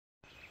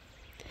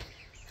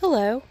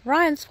Hello,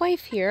 Ryan's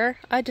wife here.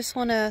 I just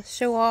want to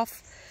show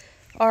off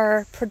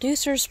our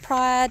Producer's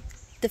Pride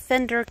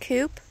Defender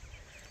coop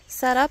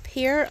setup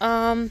here.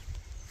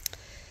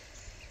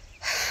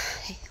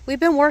 We've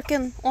been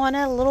working on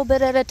it a little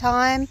bit at a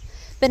time.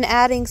 Been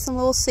adding some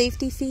little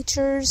safety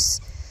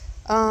features,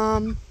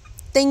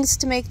 things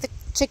to make the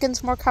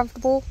chickens more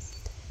comfortable.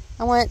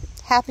 I want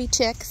happy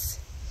chicks.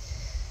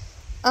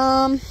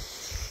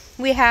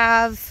 We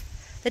have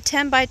the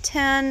 10 by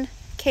 10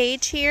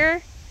 cage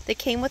here that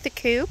came with the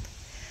coop.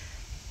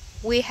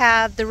 We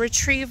have the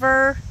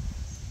retriever,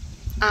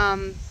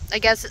 I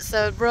guess it's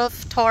a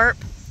roof tarp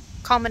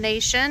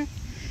combination.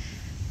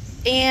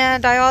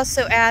 And I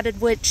also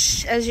added,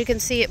 which as you can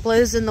see it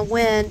blows in the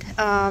wind,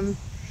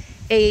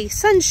 a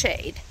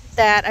sunshade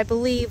that I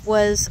believe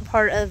was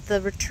part of the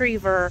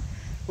retriever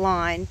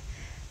line.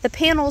 The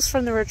panels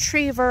from the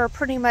retriever are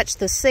pretty much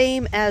the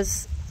same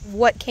as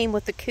what came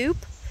with the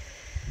coop.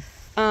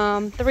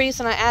 The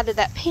reason I added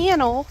that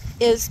panel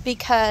is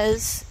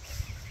because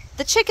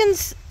the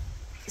chickens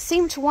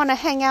seem to want to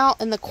hang out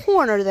in the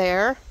corner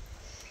there,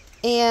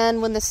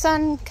 and when the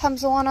sun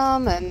comes on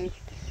them and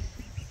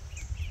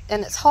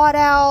it's hot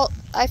out,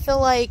 I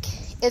feel like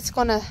it's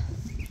going to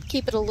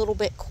keep it a little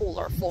bit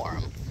cooler for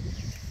them.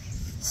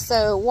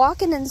 So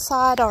walking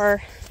inside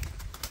our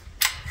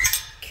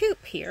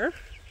coop here,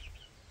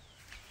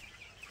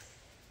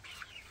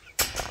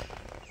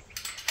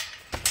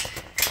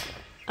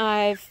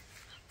 I've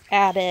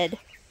added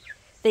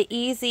the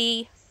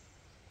easy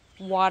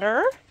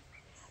water.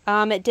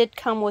 It did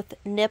come with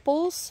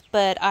nipples,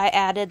 but I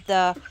added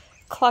the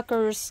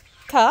Cluckers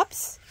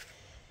cups.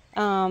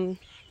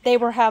 They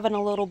were having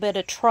a little bit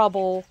of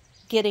trouble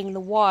getting the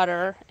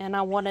water, and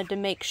I wanted to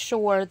make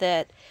sure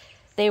that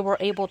they were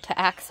able to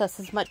access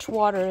as much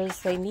water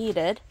as they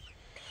needed.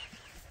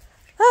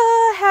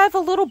 I have a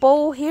little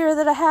bowl here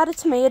that I had a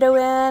tomato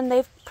in.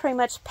 They've pretty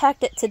much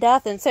pecked it to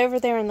death, and it's over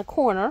there in the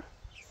corner.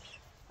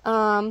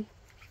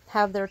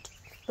 Have their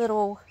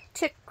little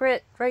chick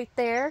grit right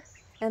there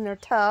in their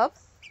tub.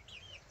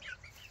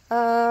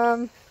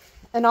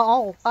 And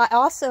I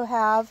also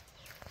have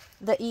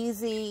the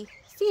easy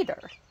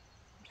feeder,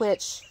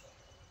 which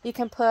you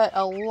can put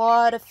a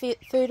lot of food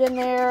in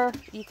there.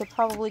 You could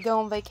probably go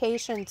on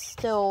vacation,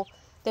 still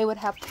they would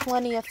have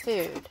plenty of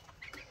food.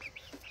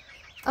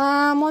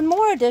 One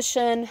more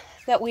addition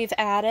that we've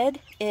added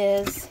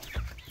is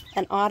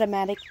an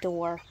automatic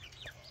door.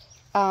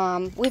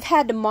 We've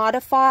had to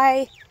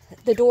modify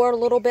the door a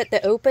little bit,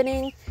 the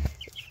opening,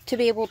 to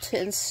be able to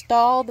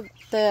install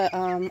the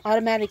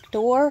automatic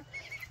door,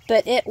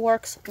 but it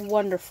works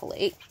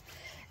wonderfully.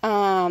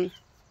 The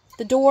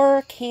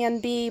door can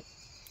be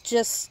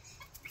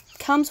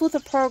comes with a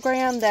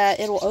program that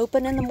it'll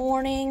open in the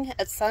morning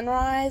at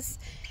sunrise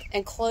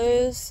and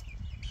close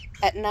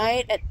at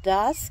night at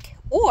dusk,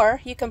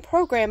 or you can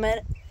program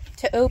it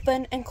to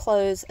open and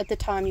close at the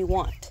time you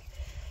want.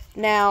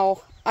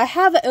 Now, I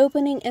have an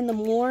opening in the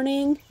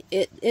morning.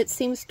 It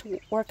seems to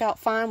work out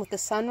fine with the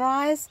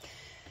sunrise.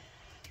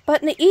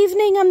 But in the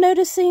evening, I'm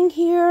noticing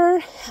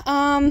here,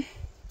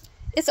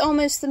 it's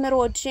almost the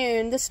middle of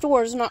June. This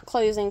door is not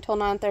closing till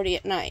 9:30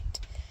 at night.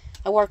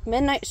 I work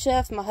midnight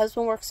shift. My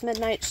husband works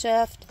midnight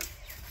shift.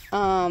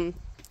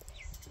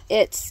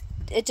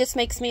 It just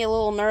makes me a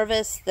little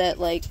nervous that,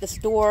 like, this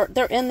door,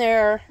 they're in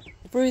there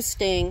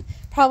roosting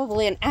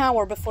probably an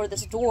hour before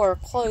this door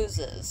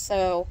closes.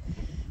 So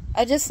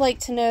I just like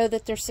to know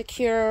that they're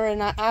secure,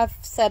 and I've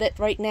set it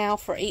right now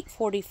for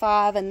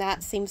 8:45, and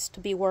that seems to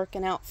be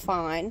working out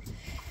fine.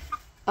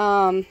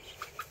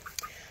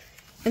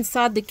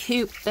 Inside the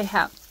coop, they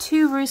have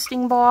 2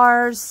 roosting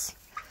bars.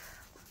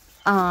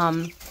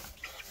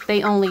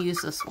 They only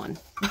use this one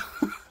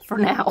for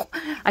now.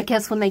 I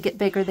guess when they get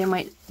bigger, they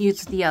might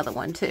use the other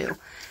one too.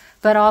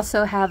 But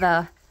also have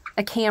a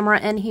camera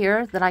in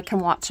here that I can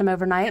watch them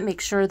overnight,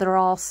 make sure they're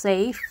all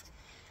safe.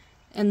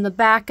 In the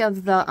back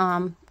of the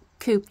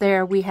coop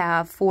there, we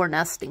have 4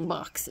 nesting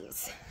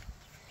boxes.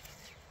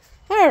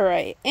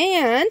 Alright,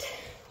 and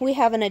we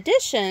have an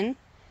addition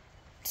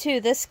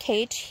to this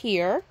cage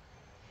here,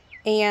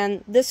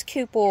 and this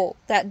coop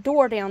that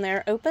door down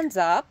there opens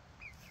up,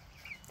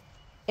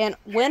 and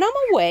when I'm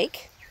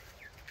awake,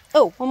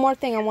 oh, one more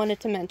thing I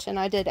wanted to mention,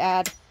 I did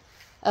add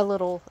a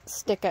little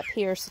stick up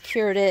here,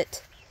 secured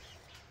it,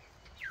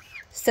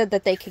 said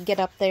that they could get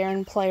up there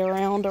and play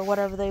around or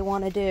whatever they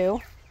want to do.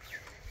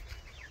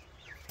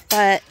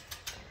 But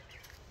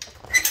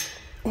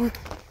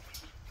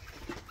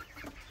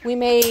we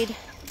made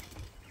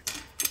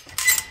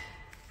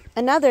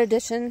another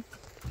addition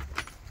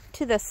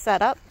to this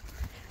setup.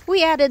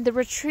 We added the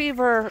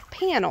retriever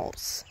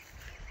panels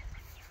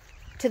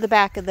to the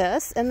back of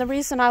this, and the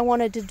reason I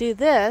wanted to do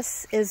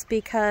this is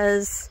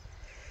because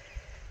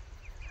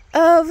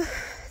of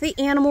the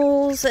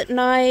animals at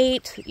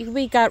night.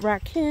 We got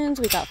raccoons,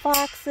 we got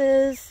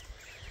foxes,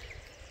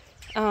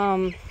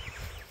 you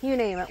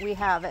name it, we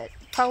have it.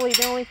 Probably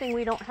the only thing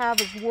we don't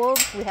have is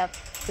wolves.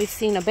 We've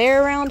seen a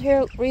bear around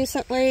here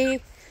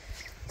recently.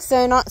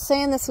 So not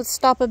saying this would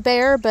stop a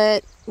bear,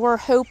 but we're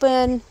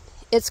hoping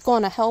it's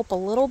going to help a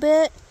little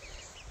bit.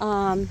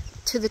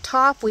 To the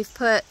top, we've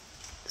put,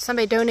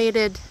 somebody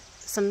donated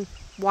some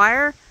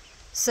wire,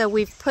 so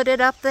we've put it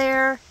up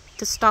there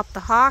to stop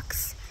the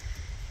hawks.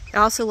 It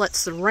also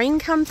lets the rain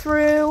come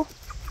through.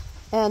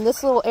 And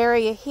this little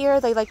area here,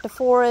 they like to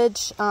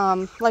forage.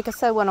 Like I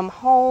said, when I'm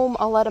home,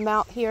 I'll let them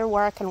out here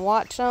where I can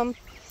watch them.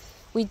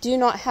 We do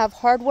not have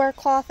hardware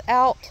cloth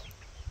out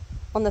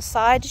on the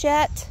sides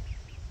yet.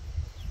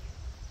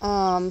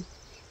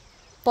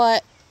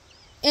 But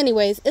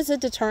anyways, it's a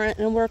deterrent,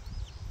 and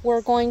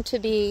we're going to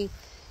be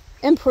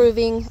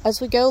improving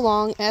as we go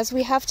along, as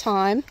we have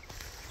time.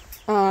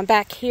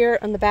 Back here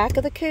on the back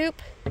of the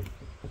coop,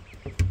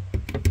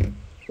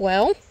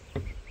 well,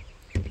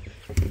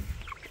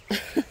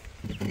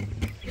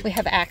 we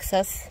have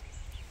access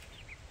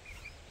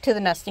to the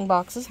nesting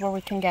boxes where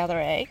we can gather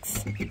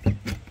eggs.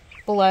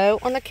 Below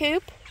on the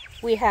coop,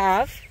 we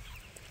have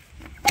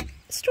a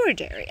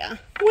storage area,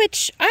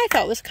 which I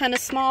thought was kind of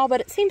small,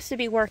 but it seems to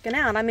be working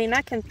out. I mean,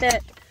 I can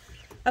fit,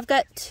 I've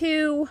got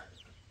 2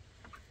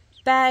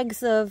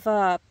 bags of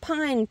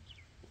pine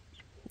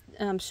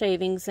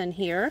shavings in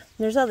here.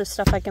 There's other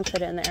stuff I can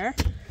put in there,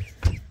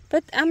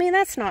 but I mean,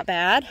 that's not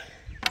bad.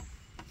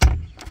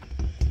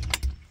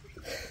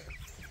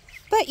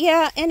 But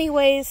yeah,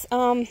 anyways,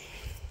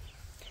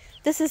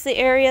 this is the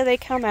area they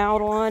come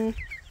out on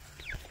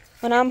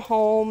when I'm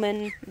home,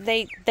 and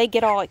they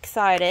get all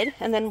excited.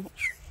 And then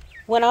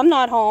when I'm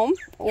not home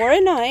or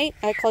at night,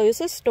 I close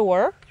this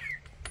door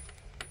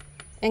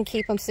and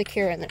keep them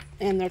secure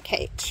in their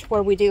cage,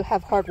 where we do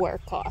have hardware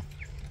cloth.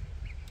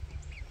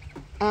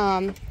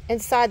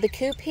 Inside the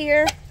coop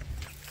here,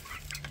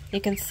 you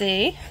can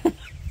see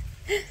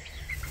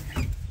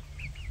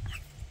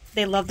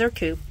they love their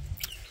coop.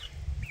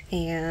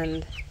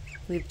 And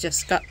we've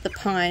just got the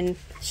pine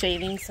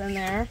shavings in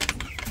there.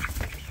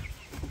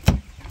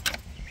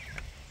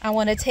 I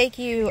want to take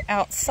you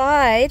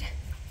outside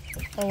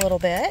a little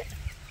bit.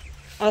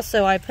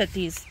 Also, I put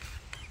these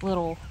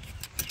little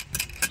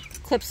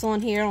clips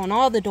on here on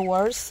all the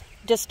doors,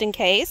 just in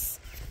case.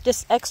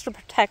 Just extra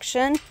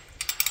protection.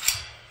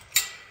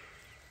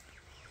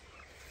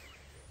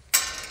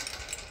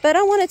 But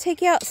I want to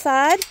take you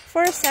outside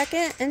for a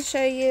second and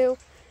show you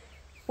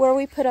where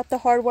we put up the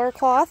hardware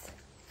cloth.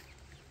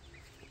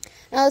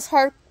 Now this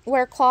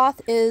hardware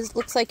cloth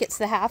looks like it's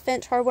the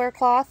 1/2-inch hardware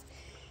cloth.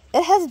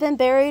 It has been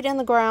buried in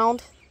the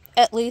ground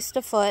at least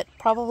a foot,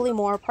 probably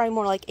more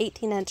like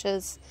 18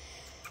 inches.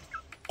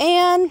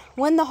 And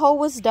when the hole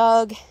was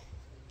dug,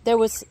 there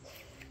was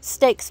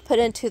stakes put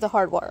into the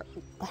hardware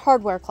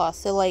cloth.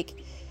 So like,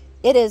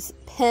 it is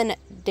pinned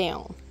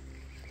down.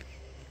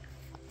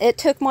 It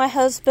took my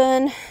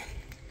husband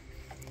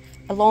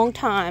a long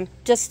time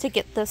just to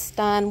get this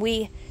done.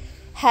 We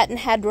hadn't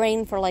had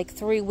rain for like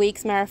 3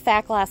 weeks. Matter of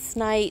fact, last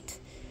night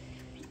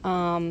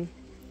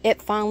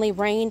it finally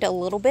rained a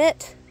little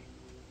bit.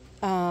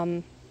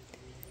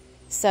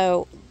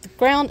 So the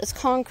ground is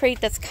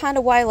concrete. That's kind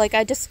of why, like,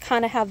 I just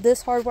kind of have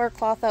this hardware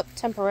cloth up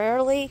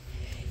temporarily.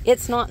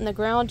 It's not in the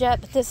ground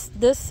yet, but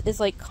this is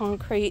like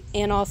concrete.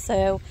 And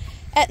also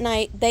at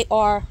night they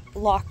are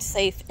locked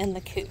safe in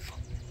the coop.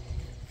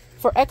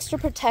 For extra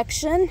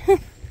protection,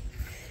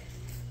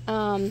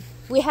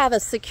 we have a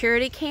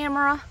security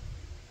camera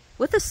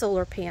with a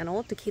solar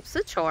panel to keep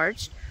it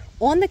charged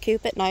on the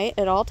coop at night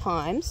at all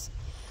times.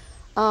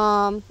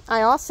 I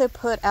also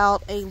put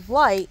out a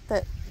light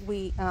that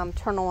we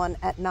turn on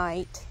at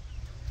night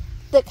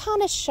that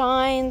kind of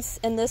shines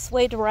in this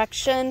way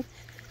direction,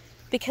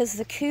 because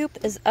the coop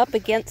is up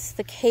against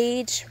the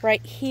cage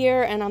right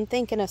here, and I'm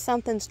thinking if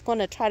something's going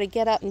to try to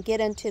get up and get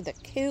into the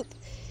coop,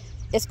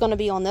 it's going to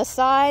be on this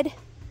side.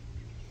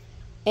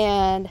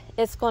 And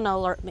it's going to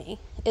alert me.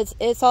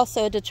 It's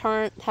also a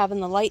deterrent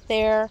having the light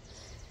there.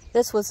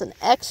 This was an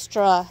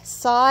extra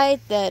side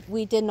that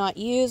we did not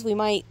use. We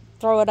might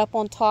throw it up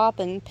on top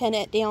and pin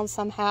it down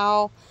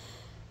somehow.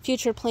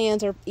 Future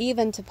plans are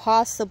even to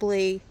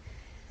possibly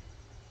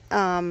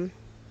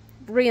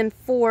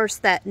reinforce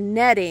that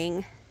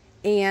netting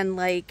and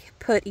like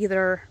put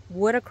either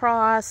wood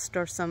across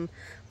or some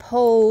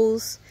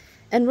poles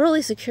and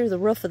really secure the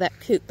roof of that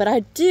coop. But I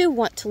do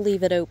want to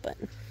leave it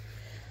open.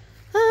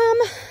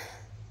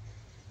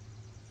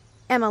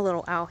 And my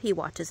little owl, he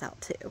watches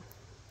out too.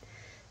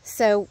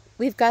 So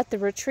we've got the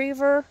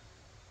retriever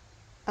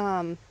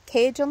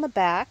cage on the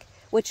back,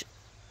 which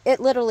it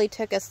literally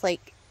took us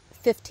like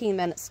 15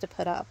 minutes to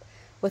put up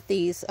with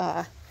these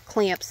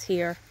clamps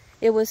here.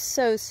 It was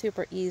so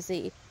super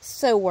easy,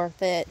 so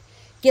worth it.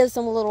 Gives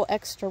them a little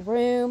extra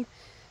room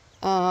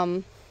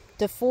to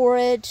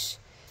forage.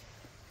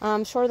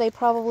 I'm sure they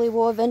probably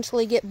will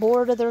eventually get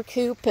bored of their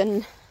coop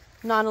and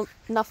not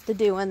enough to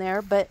do in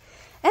there, and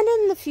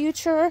in the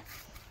future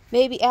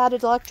maybe add an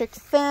electric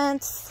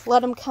fence,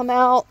 let them come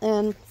out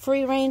and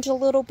free range a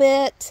little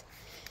bit.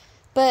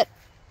 But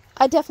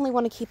I definitely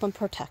want to keep them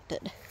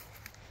protected.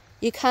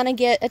 You kind of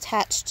get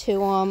attached to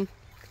them.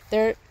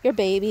 They're your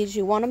babies.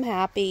 You want them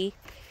happy,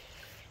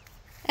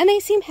 and they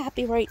seem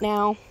happy right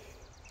now.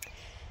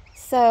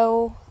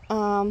 So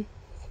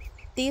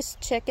these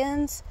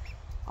chickens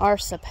are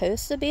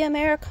supposed to be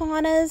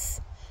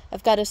Americanas,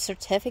 I've got a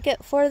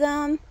certificate for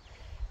them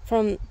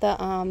from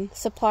the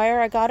supplier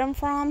I got them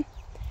from.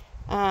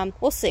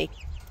 We'll see.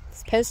 It's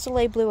supposed to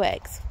lay blue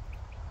eggs.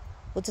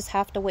 We'll just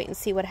have to wait and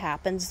see what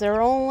happens.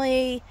 They're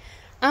only,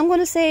 I'm going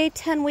to say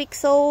 10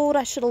 weeks old.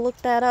 I should have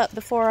looked that up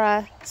before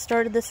I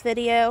started this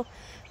video.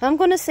 I'm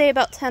going to say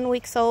about 10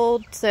 weeks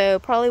old, so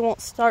probably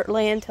won't start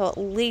laying until at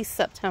least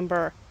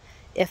September,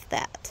 if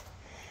that.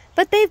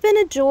 But they've been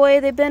a joy.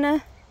 They've been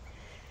a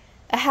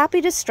happy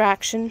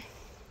distraction.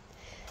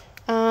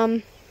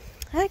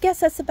 I guess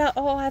that's about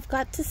all I've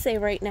got to say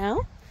right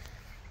now.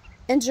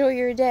 Enjoy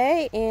your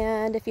day,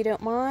 and if you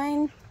don't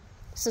mind,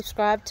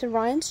 subscribe to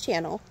Ryan's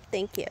channel.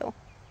 Thank you.